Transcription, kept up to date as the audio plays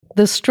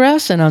The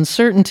stress and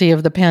uncertainty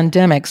of the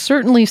pandemic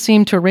certainly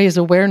seem to raise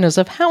awareness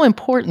of how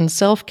important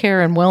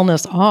self-care and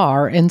wellness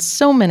are in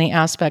so many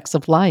aspects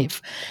of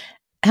life.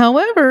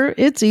 However,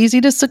 it's easy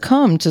to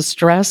succumb to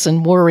stress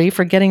and worry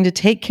forgetting to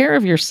take care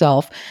of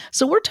yourself.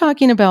 So we're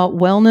talking about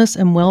wellness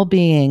and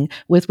well-being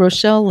with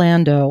Rochelle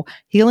Lando,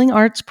 Healing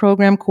Arts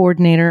Program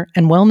Coordinator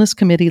and Wellness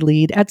Committee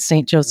Lead at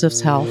St. Joseph's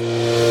Health.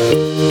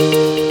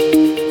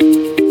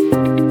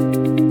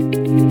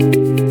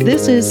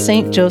 This is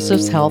St.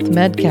 Joseph's Health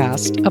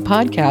Medcast, a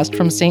podcast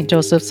from St.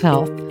 Joseph's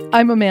Health.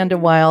 I'm Amanda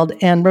Wild,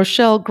 and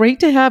Rochelle, great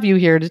to have you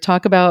here to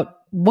talk about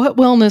what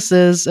wellness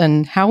is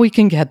and how we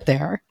can get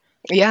there.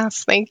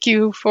 Yes, thank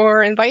you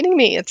for inviting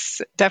me.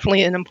 It's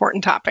definitely an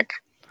important topic.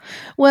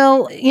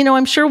 Well,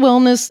 I'm sure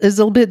wellness is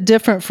a little bit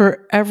different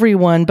for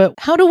everyone, but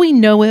how do we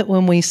know it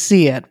when we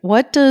see it?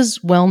 What does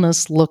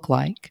wellness look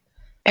like?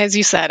 As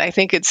you said, I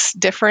think it's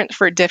different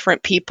for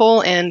different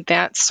people, and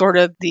that's sort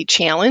of the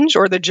challenge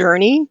or the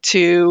journey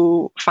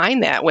to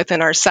find that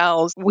within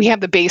ourselves. We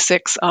have the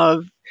basics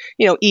of,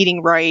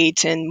 eating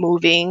right and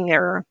moving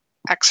or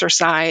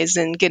exercise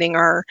and getting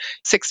our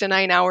 6 to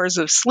 9 hours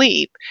of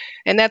sleep.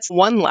 And that's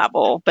one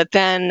level. But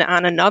then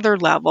on another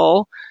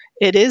level,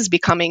 it is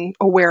becoming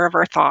aware of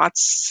our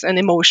thoughts and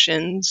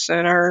emotions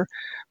and our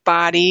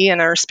body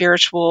and our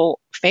spiritual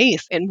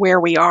faith and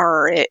where we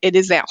are. It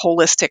is that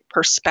holistic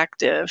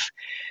perspective.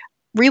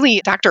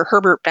 Really, Dr.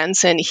 Herbert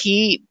Benson,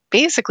 he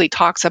basically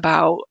talks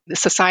about the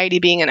society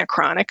being in a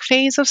chronic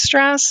phase of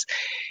stress.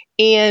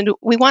 And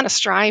we want to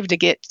strive to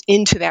get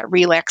into that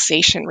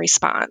relaxation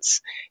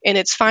response. And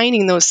it's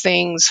finding those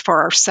things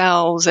for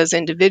ourselves as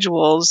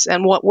individuals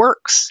and what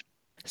works.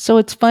 So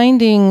it's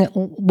finding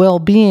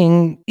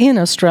well-being in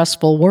a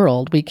stressful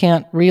world. We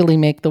can't really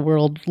make the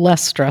world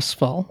less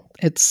stressful.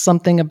 It's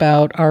something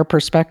about our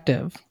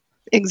perspective.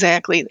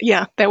 Exactly.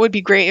 Yeah, that would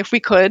be great if we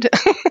could.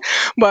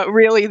 But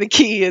really the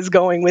key is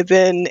going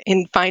within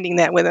and finding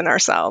that within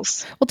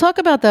ourselves. We'll talk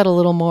about that a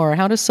little more.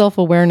 How does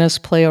self-awareness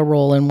play a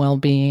role in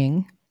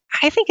well-being?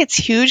 I think it's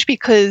huge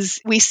because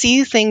we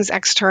see things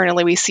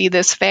externally. We see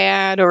this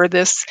fad or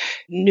this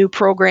new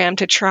program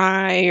to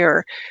try,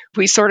 or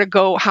we sort of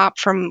go hop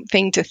from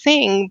thing to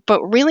thing.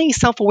 But really,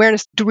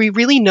 self-awareness, do we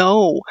really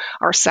know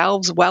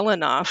ourselves well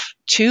enough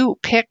to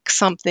pick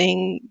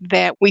something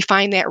that we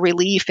find that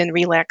relief and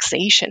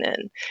relaxation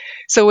in?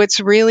 So it's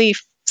really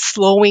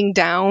slowing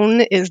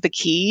down is the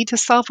key to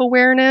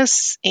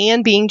self-awareness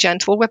and being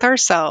gentle with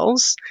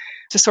ourselves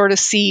to sort of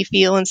see,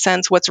 feel, and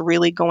sense what's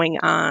really going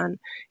on,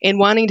 and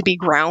wanting to be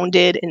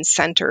grounded and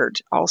centered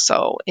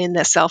also in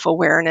the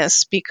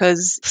self-awareness,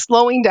 because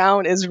slowing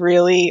down is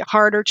really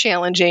hard or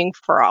challenging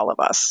for all of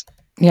us.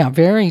 Yeah,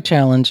 very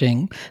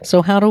challenging.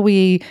 So how do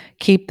we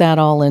keep that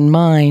all in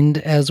mind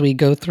as we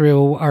go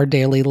through our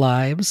daily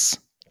lives?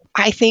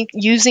 I think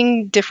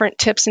using different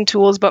tips and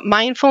tools, but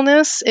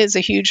mindfulness is a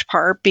huge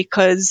part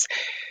because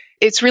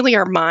it's really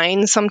our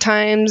mind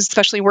sometimes,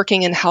 especially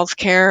working in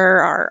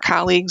healthcare. Our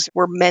colleagues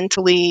were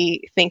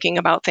mentally thinking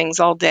about things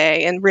all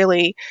day, and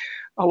really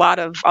a lot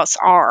of us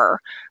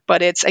are.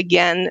 But it's,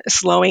 again,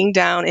 slowing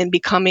down and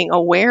becoming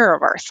aware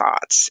of our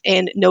thoughts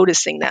and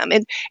noticing them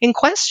and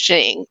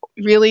questioning.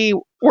 Really,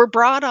 we're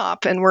brought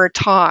up and we're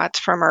taught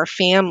from our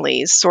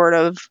families sort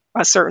of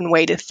a certain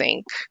way to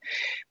think.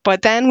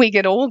 But then we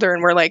get older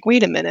and we're like,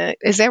 wait a minute,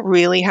 is that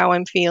really how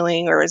I'm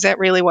feeling? Or is that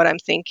really what I'm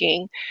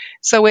thinking?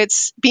 So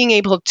it's being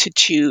able to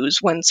choose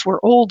once we're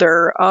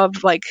older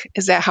of like,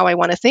 is that how I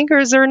want to think? Or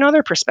is there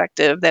another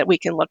perspective that we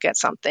can look at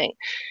something?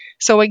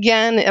 So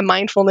again,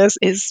 mindfulness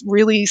is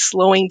really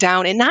slowing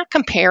down and not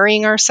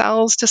comparing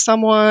ourselves to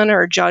someone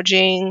or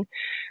judging.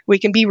 We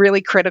can be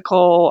really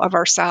critical of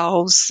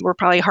ourselves. We're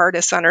probably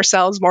hardest on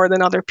ourselves more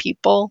than other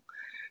people.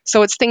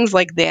 So it's things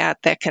like that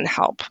that can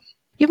help.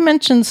 You've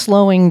mentioned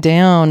slowing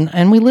down,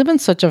 and we live in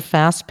such a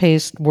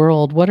fast-paced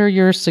world. What are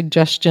your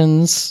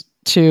suggestions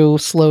to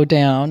slow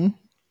down?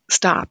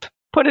 Stop.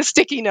 Put a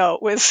sticky note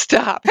with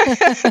stop.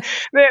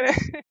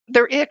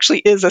 There actually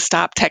is a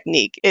stop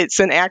technique. It's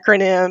an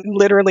acronym,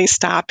 literally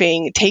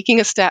stopping,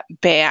 taking a step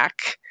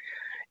back,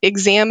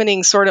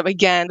 examining sort of,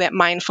 again, that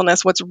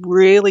mindfulness, what's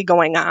really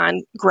going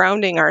on,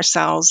 grounding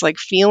ourselves, like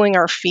feeling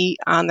our feet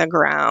on the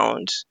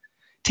ground,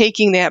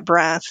 taking that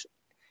breath,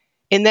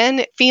 and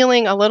then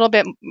feeling a little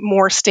bit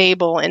more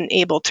stable and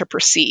able to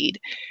proceed.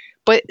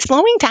 But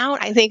slowing down,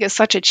 I think, is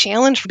such a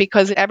challenge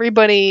because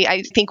everybody,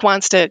 I think,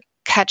 wants to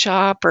catch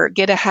up or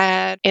get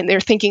ahead, and they're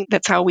thinking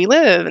that's how we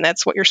live and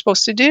that's what you're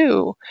supposed to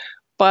do.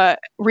 But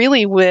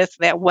really, with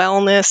that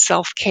wellness,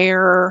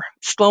 self-care,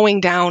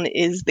 slowing down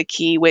is the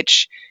key,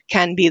 which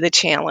can be the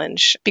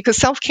challenge because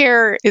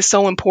self-care is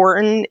so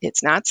important.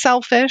 It's not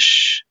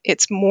selfish.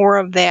 It's more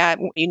of that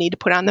you need to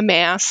put on the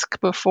mask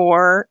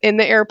before in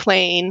the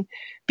airplane,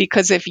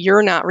 because if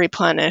you're not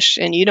replenished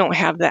and you don't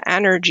have the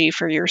energy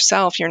for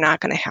yourself, you're not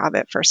going to have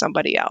it for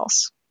somebody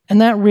else. And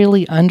that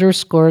really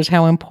underscores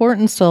how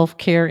important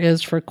self-care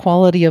is for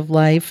quality of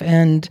life.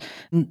 And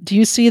do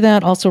you see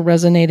that also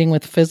resonating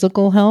with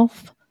physical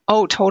health?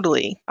 Oh,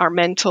 totally. Our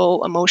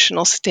mental,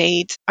 emotional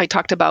state. I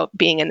talked about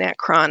being in that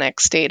chronic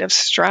state of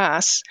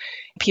stress.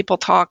 People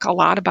talk a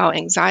lot about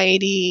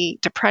anxiety,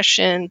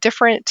 depression,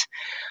 different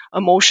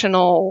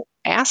emotional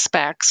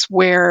aspects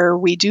where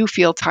we do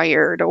feel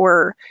tired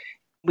or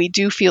we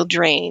do feel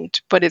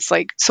drained. But it's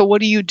like, so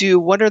what do you do?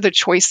 What are the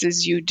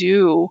choices you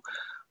do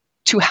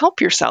to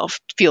help yourself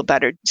feel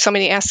better?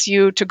 Somebody asks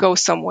you to go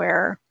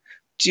somewhere.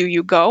 Do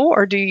you go,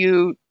 or do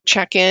you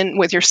check in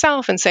with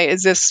yourself and say,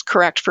 is this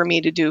correct for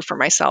me to do for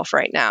myself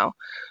right now?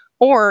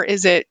 Or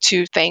is it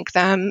to thank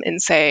them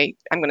and say,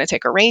 I'm going to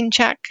take a rain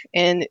check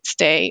and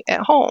stay at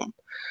home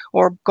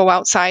or go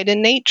outside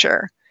in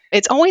nature?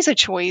 It's always a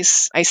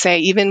choice, I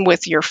say, even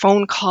with your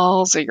phone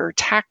calls or your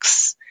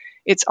texts.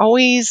 It's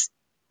always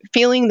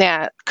feeling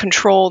that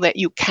control that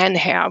you can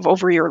have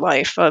over your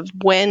life of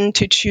when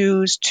to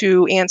choose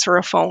to answer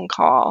a phone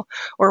call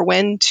or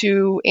when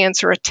to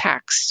answer a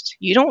text.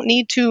 You don't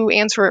need to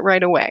answer it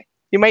right away.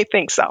 You might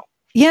think so.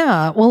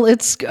 Yeah, well,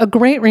 it's a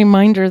great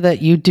reminder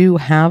that you do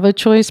have a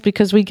choice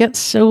because we get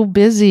so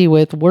busy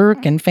with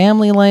work and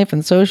family life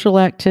and social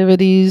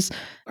activities,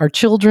 our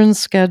children's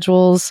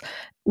schedules.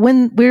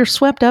 When we're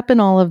swept up in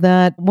all of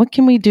that, what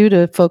can we do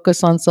to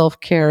focus on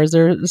self-care? Is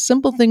there a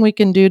simple thing we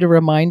can do to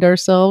remind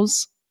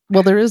ourselves?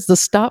 Well, there is the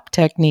stop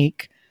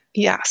technique.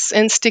 Yes,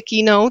 and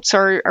sticky notes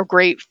are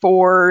great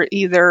for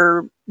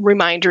either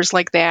reminders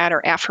like that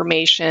or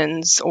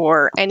affirmations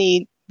or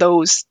any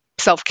those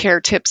self-care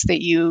tips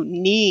that you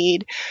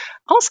need.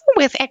 Also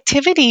with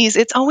activities,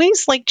 it's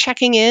always like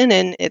checking in,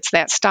 and it's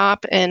that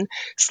stop and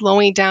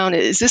slowing down.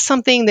 Is this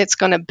something that's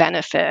going to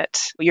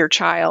benefit your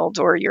child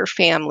or your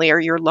family or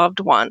your loved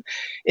one?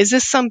 Is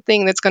this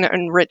something that's going to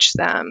enrich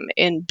them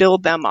and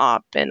build them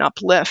up and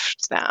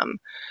uplift them?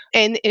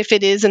 And if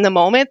it is in the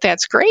moment,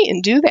 that's great,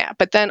 and do that.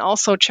 But then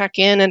also check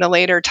in at a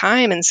later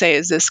time and say,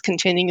 is this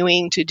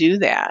continuing to do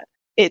that?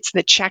 It's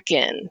the check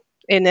in.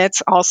 And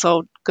that's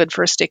also good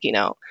for a sticky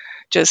note,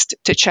 just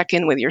to check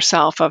in with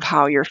yourself of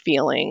how you're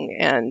feeling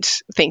and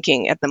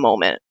thinking at the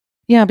moment.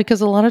 Yeah,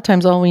 because a lot of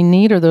times all we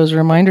need are those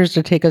reminders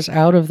to take us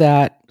out of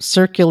that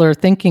circular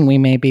thinking we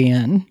may be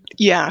in.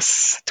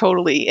 Yes,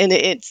 totally. And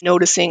it's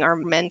noticing our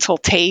mental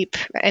tape,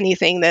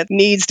 anything that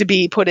needs to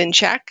be put in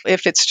check,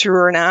 if it's true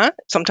or not.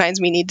 Sometimes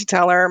we need to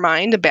tell our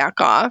mind to back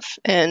off.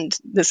 And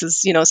this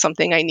is,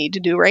 something I need to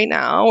do right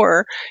now.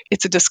 Or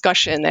it's a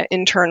discussion, that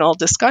internal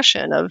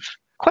discussion of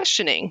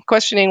questioning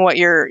what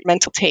your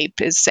mental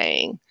tape is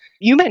saying.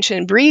 You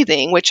mentioned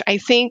breathing, which I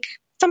think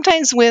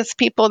sometimes with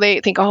people, they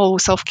think, oh,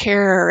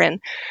 self-care and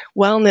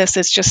wellness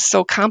is just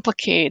so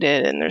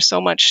complicated and there's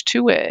so much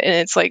to it. And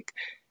it's like,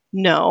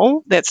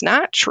 no, that's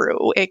not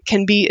true. It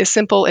can be as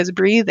simple as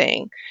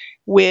breathing,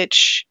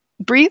 which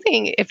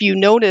breathing, if you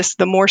notice,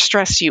 the more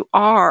stressed you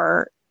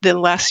are, the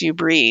less you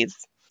breathe.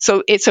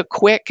 So it's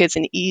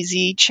an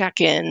easy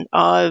check-in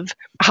of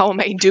how am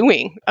I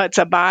doing? It's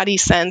a body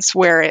sense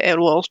where it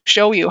will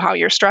show you how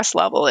your stress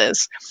level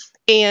is.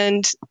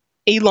 And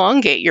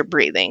elongate your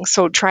breathing.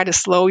 So try to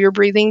slow your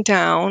breathing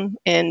down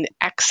and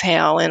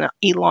exhale and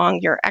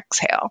elongate your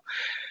exhale,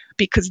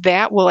 because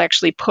that will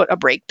actually put a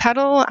brake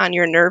pedal on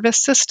your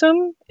nervous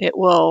system. It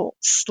will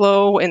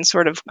slow and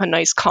sort of a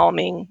nice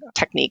calming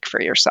technique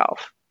for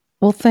yourself.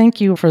 Well,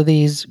 thank you for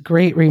these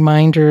great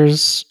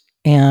reminders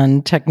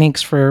and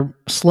techniques for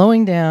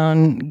slowing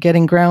down,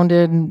 getting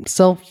grounded,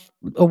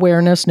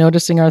 self-awareness,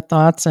 noticing our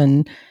thoughts,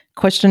 and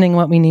questioning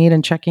what we need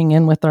and checking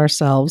in with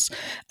ourselves.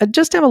 I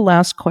just have a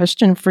last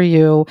question for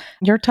you.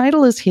 Your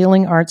title is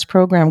Healing Arts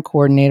Program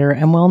Coordinator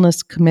and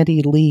Wellness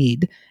Committee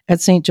Lead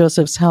at St.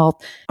 Joseph's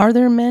Health. Are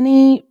there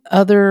many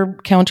other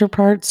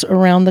counterparts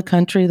around the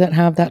country that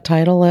have that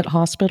title at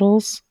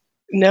hospitals?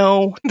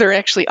 No, there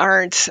actually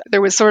aren't.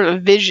 There was sort of a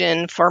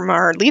vision from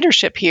our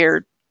leadership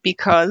here,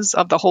 because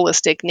of the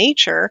holistic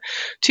nature,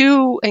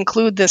 to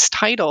include this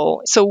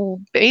title.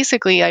 So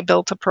basically, I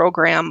built a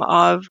program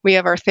we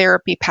have our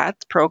therapy pet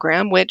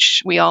program,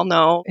 which we all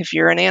know, if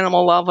you're an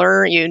animal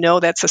lover,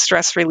 that's a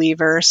stress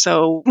reliever.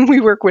 So we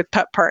work with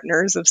pet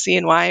partners of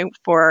CNY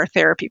for our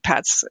therapy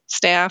pets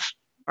staff.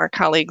 Our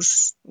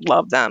colleagues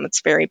love them. It's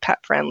very pet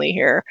friendly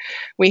here.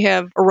 We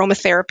have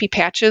aromatherapy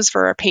patches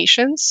for our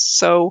patients.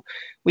 So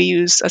we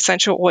use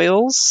essential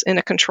oils in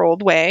a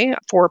controlled way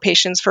for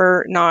patients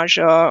for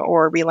nausea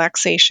or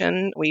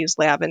relaxation. We use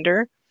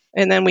lavender.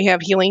 And then we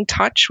have Healing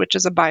Touch, which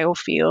is a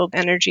biofield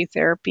energy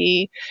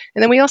therapy.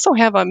 And then we also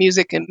have a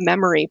music and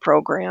memory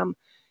program.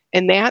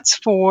 And that's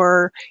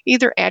for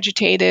either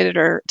agitated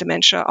or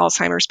dementia,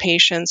 Alzheimer's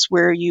patients,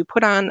 where you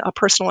put on a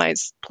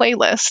personalized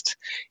playlist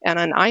and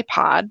an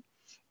iPod.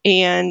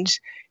 And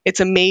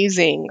it's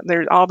amazing.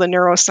 There's all the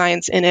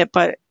neuroscience in it,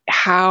 but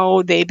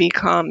how they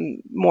become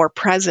more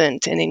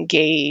present and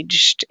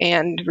engaged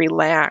and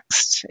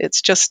relaxed.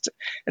 It's just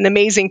an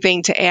amazing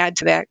thing to add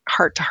to that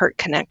heart-to-heart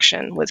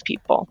connection with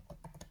people.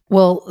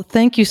 Well,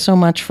 thank you so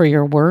much for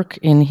your work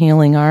in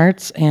healing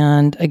arts,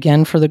 and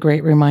again for the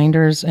great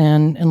reminders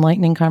and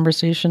enlightening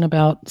conversation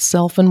about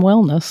self and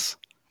wellness.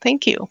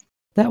 Thank you.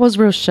 That was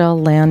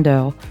Rochelle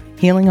Lando,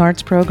 Healing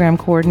Arts Program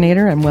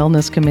Coordinator and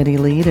Wellness Committee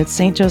Lead at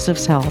St.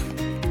 Joseph's Health.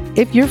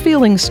 If you're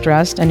feeling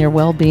stressed and your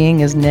well-being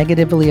is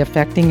negatively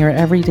affecting your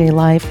everyday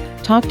life,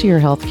 talk to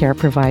your healthcare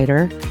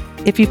provider.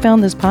 If you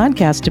found this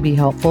podcast to be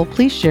helpful,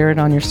 please share it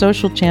on your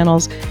social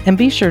channels and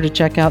be sure to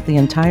check out the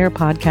entire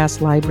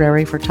podcast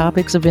library for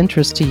topics of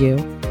interest to you.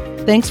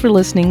 Thanks for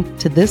listening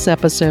to this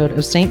episode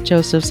of St.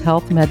 Joseph's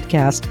Health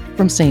Medcast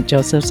from St.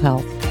 Joseph's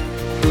Health.